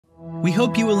We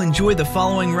hope you will enjoy the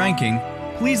following ranking.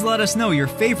 Please let us know your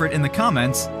favorite in the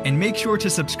comments, and make sure to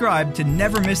subscribe to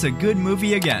never miss a good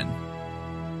movie again.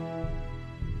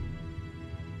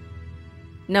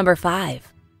 Number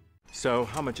 5. So,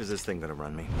 how much is this thing gonna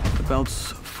run me? The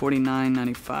belt's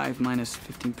 $49.95 minus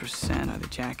 15%. The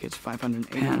jacket's $508.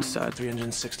 Pants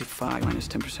 $365 minus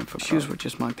 10% for shoes were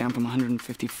just marked down from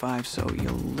 $155, so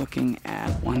you're looking at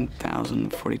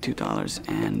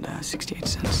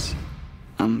 $1,042.68.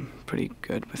 I'm pretty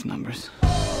good with numbers.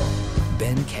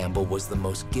 Ben Campbell was the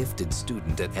most gifted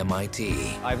student at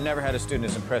MIT. I've never had a student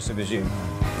as impressive as you.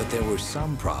 But there were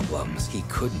some problems he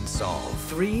couldn't solve.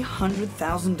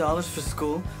 $300,000 for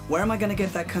school? Where am I gonna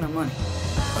get that kind of money?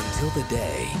 Until the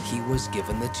day he was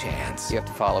given the chance. You have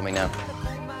to follow me now.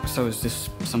 So is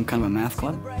this some kind of a math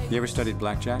club? You ever studied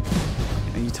blackjack?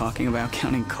 Are you talking about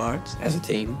counting cards? As a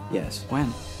team, yes.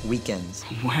 When? Weekends.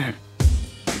 Where?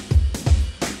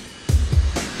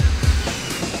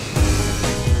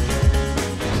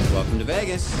 Welcome to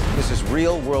Vegas. This is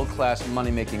real world-class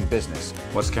money-making business.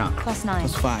 What's count? +9.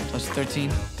 +5,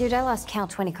 +13. Dude, I lost count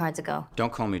 20 cards ago.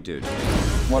 Don't call me dude.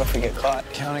 What if we get caught?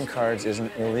 Counting cards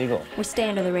isn't illegal. We stay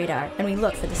under the radar, and we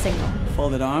look for the signal.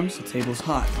 Folded arms, the table's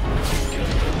hot.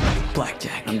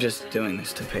 Blackjack. I'm just doing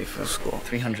this to pay for school.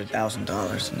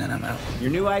 $300,000, and then I'm out. Your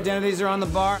new identities are on the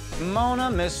bar. Mona,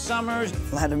 Miss Summers.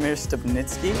 Vladimir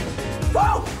Stupnitsky.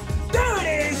 Whoa! There it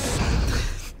is!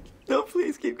 No,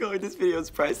 please keep going. This video is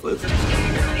priceless.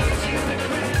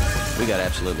 We got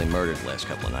absolutely murdered the last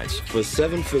couple of nights. For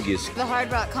 7 figures. The Hard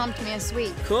Rock comped me a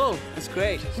suite. Cool. That's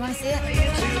great. You want to see it?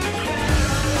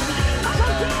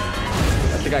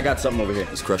 I think I got something over here.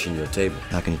 He's crushing your table.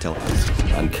 How can you tell?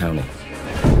 I'm counting.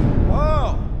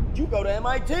 Whoa! You go to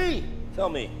MIT! Tell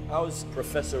me, how's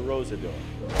Professor Rosa doing?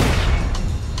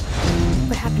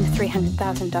 What happened to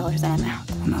 $300,000 and I'm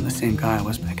out? I'm not the same guy I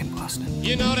was back in Boston.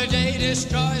 You know the day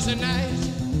destroys the night.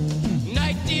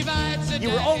 Night divides the day.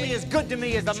 You were only as good to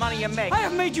me as the money you make. I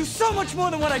have made you so much more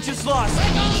than what I just lost.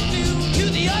 We're gonna do to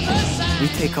the other side. We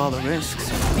take all the risks.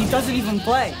 He doesn't even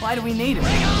play. Why do we need him?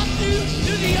 We're gonna do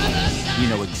to the other side. You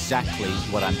know exactly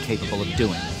what I'm capable of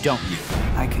doing, don't you?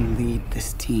 I can lead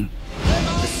this team.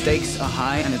 The stakes are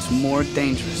high and it's more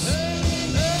dangerous.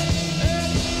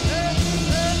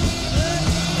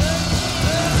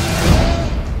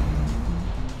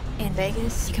 In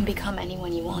Vegas, you can become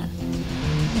anyone you want.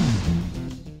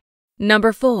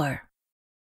 Number 4.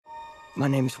 My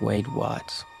name's Wade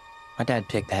Watts. My dad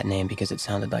picked that name because it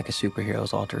sounded like a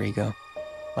superhero's alter ego,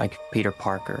 like Peter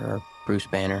Parker or Bruce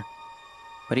Banner.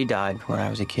 But he died when I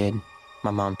was a kid,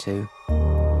 my mom too.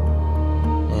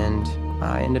 And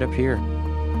I ended up here.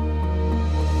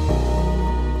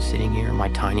 Sitting here in my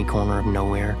tiny corner of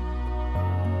nowhere.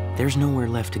 There's nowhere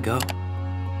left to go.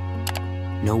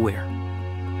 Nowhere.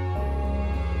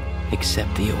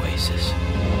 Except the Oasis.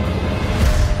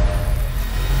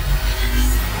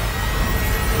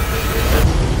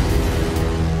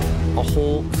 A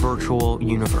whole virtual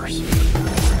universe.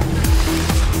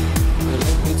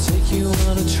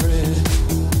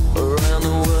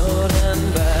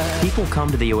 People come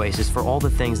to the Oasis for all the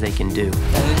things they can do.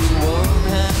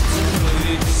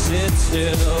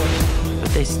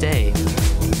 But they stay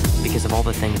because of all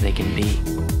the things they can be.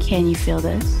 Can you feel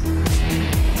this?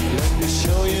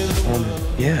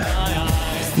 Yeah.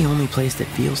 It's the only place that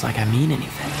feels like I mean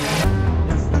anything.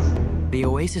 The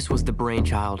Oasis was the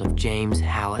brainchild of James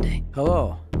Halliday.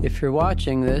 Hello. If you're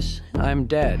watching this, I'm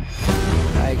dead.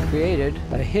 I created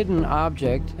a hidden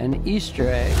object, an Easter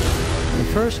egg. The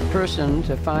first person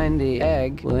to find the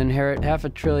egg will inherit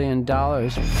 $500 billion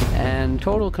and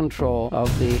total control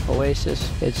of the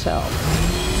Oasis itself.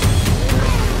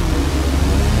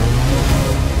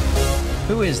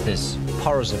 Who is this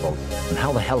Parzival, and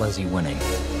how the hell is he winning?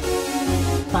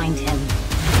 Find him.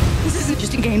 This isn't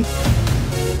just a game.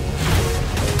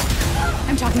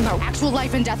 I'm talking about actual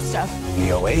life and death stuff.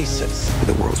 The Oasis.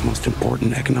 The world's most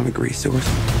important economic resource.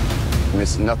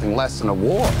 It's nothing less than a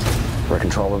war for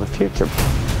control of the future.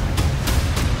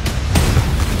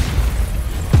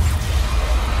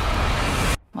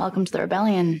 Welcome to the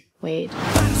rebellion, Wade.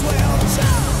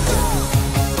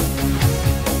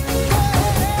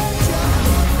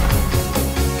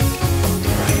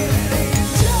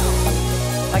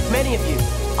 Like many of you,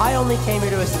 I only came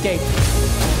here to escape.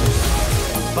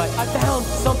 But I found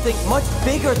something much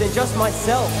bigger than just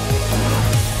myself.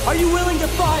 Are you willing to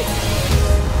fight?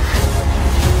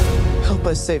 Help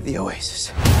us save the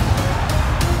Oasis.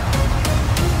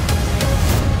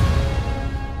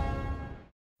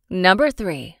 Number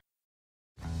 3.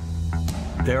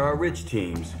 There are rich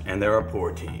teams and there are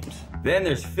poor teams. Then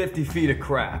there's 50 feet of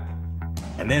crap.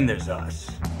 And then there's us.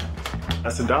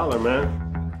 That's $1, man.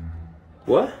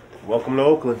 What? Welcome to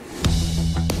Oakland.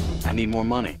 I need more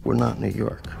money. We're not New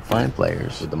York. Find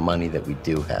players with the money that we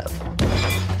do have.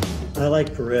 I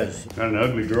like Perez. Got an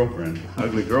ugly girlfriend.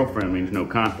 Ugly girlfriend means no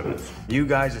confidence. You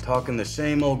guys are talking the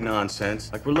same old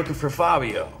nonsense like we're looking for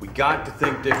Fabio. We got to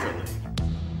think differently.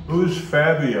 Who's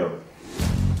Fabio?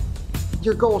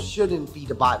 Your goal shouldn't be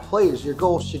to buy players. Your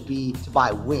goal should be to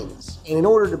buy wins. And in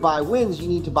order to buy wins, you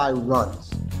need to buy runs.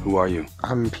 Who are you?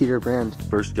 I'm Peter Brand.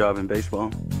 First job in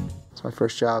baseball? It's my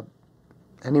first job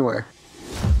anywhere.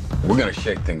 We're gonna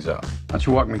shake things up. Why don't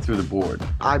you walk me through the board?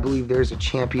 I believe there's a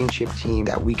championship team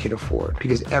that we can afford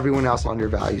because everyone else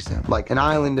undervalues them, like an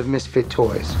island of misfit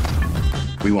toys.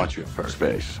 We want you at first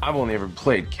base. I've only ever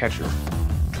played catcher.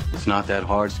 It's not that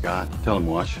hard, Scott. Tell him,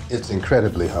 Wash. It's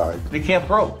incredibly hard. He can't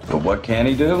throw. But what can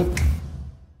he do?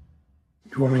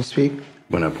 You want me to speak?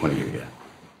 We're not pointing you yet.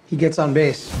 He gets on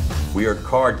base. We are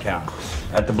card counters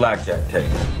at the blackjack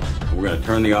table. We're gonna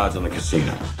turn the odds on the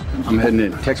casino. I'm heading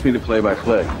in. Text me the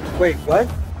play-by-play. Wait, what?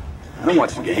 I don't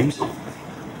watch the games.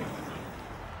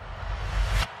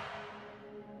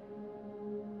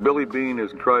 Billy Bean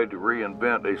has tried to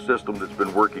reinvent a system that's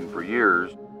been working for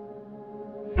years.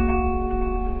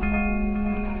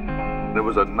 It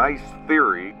was a nice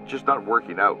theory, just not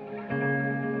working out.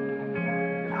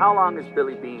 How long is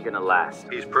Billy Bean gonna last?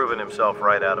 He's proven himself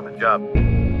right out of a job.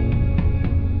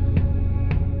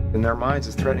 In their minds,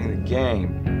 it's threatening the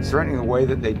game. It's threatening the way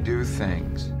that they do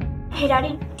things. Hey,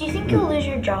 Daddy, do you think you'll lose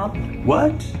your job?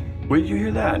 What? Where'd you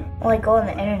hear that? Well, I go on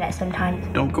the internet sometimes.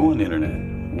 Don't go on the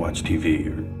internet. Watch TV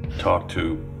or talk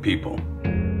to people.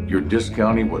 You're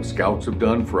discounting what scouts have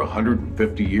done for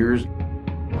 150 years?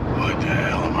 What the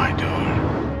hell am I doing?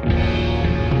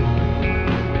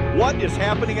 What is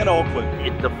happening in Oakland?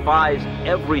 It defies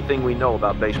everything we know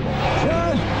about baseball.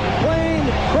 Just plain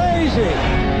crazy!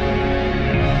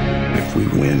 If we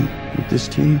win with this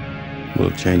team,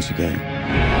 we'll change the game.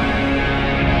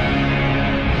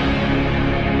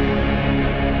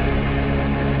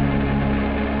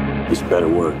 This better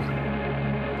work.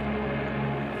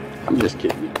 I'm just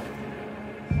kidding.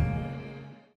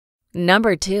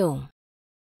 Number 2.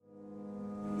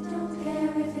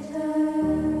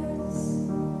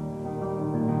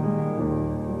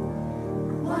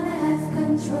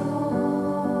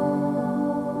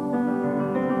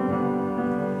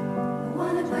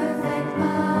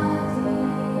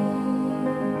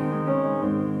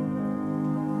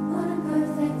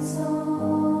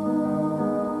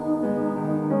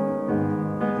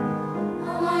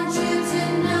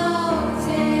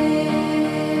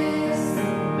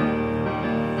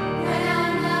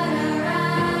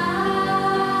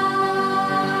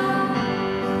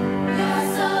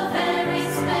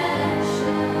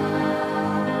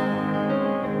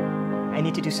 I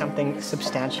need to do something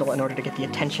substantial in order to get the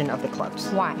attention of the clubs.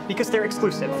 Why? Because they're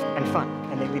exclusive and fun,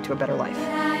 and they lead to a better life.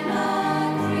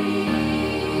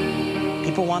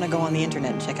 People want to go on the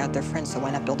internet and check out their friends, so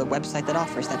why not build a website that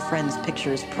offers that friends,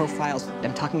 pictures, profiles?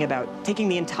 I'm talking about taking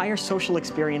the entire social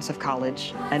experience of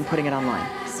college and putting it online.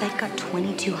 The site got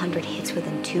 2,200 hits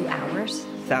within 2 hours.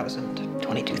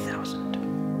 22,000.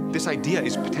 This idea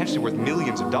is potentially worth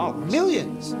millions of dollars.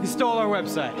 Millions? You stole our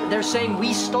website. They're saying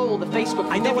we stole the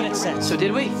Facebook. I know what it says. So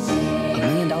did we? $1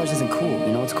 million isn't cool.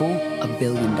 You know what's cool? $1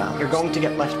 billion. You're going to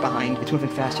get left behind. It's moving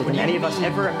faster than any of us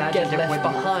ever imagined Get it left would.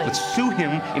 behind. Let's sue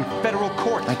him in federal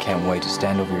court. I can't wait to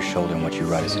stand over your shoulder and watch you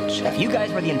write us a check. If you guys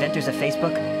were the inventors of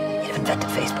Facebook, you'd have invented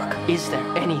Facebook. Is there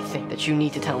anything that you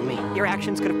need to tell me? Your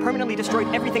actions could have permanently destroyed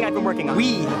everything I've been working on.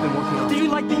 We have been working on. Did you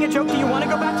like being a joke? Do you want to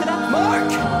go back to that? Mark!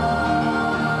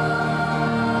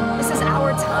 This is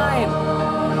our time.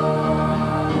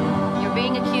 You're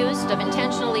being accused of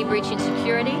intentionally breaching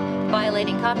security,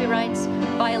 violating copyrights,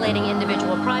 violating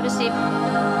individual privacy.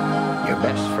 Your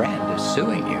best friend is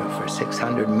suing you for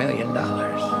 $600 million.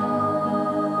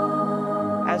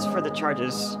 As for the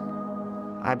charges,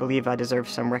 I believe I deserve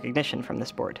some recognition from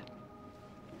this board.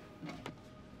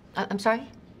 I'm sorry?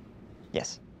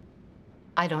 Yes.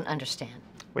 I don't understand.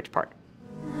 Which part?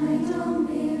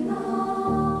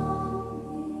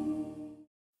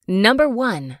 Number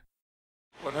 1.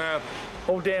 What happened?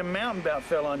 Whole damn mountain about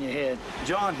fell on your head.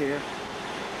 John here.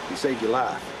 He saved your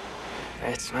life.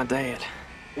 It's my dad.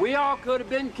 We all could have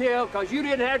been killed because you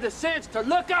didn't have the sense to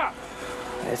look up.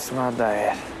 It's my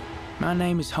dad. My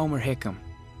name is Homer Hickam.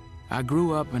 I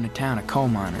grew up in a town of coal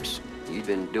miners. You've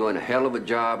been doing a hell of a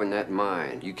job in that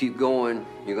mine. You keep going,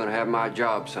 you're gonna have my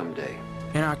job someday.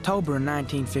 In October of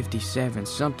 1957,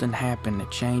 something happened that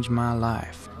changed my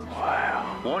life.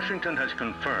 Wow. Washington has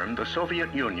confirmed the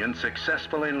Soviet Union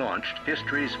successfully launched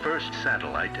history's first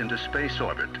satellite into space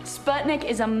orbit. Sputnik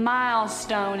is a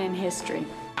milestone in history.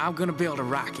 I'm gonna build a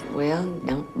rocket. Well,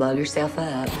 don't blow yourself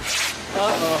up.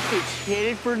 Uh-oh, it's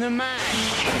headed for the mine.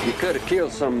 You could have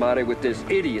killed somebody with this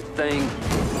idiot thing.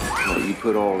 Well, you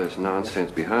put all this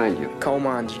nonsense behind you. Coal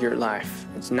mine's your life.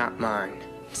 It's not mine.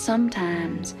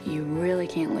 Sometimes you really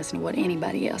can't listen to what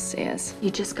anybody else says. You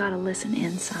just gotta listen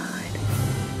inside.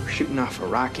 We're shooting off a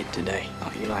rocket today.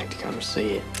 Oh, you'd like to come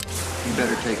see it. You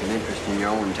better take an interest in your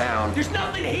own town. There's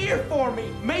nothing here for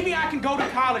me. Maybe I can go to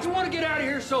college. You want to get out of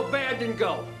here so bad, then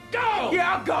go. Go!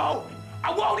 Yeah, I'll go.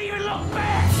 I won't even look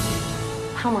back.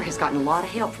 Homer has gotten a lot of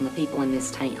help from the people in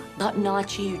this town. But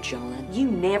not you, John. You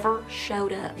never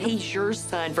showed up. He's your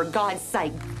son, for God's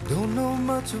sake. Don't know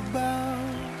much about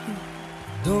you.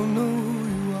 Don't know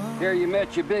who you are. Here you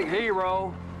met your big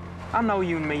hero. I know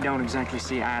you and me don't exactly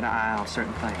see eye to eye on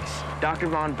certain things. Dr.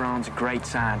 Von Braun's a great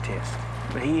scientist,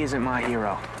 but he isn't my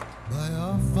hero. By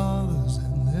our fathers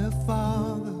and their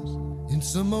fathers in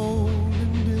some old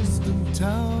and distant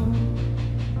town.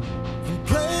 From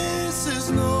places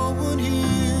no one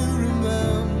here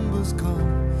remembers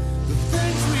come. The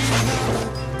things we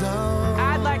have done.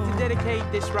 I'd like to dedicate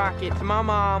this rocket to my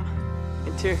mom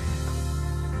and to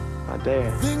my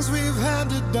dad. Things we've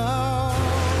handed down.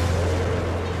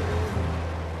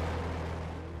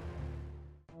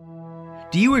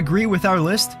 Do you agree with our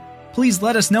list? Please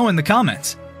let us know in the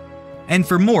comments. And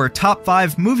for more top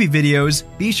 5 movie videos,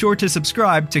 be sure to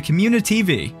subscribe to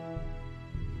communiTV.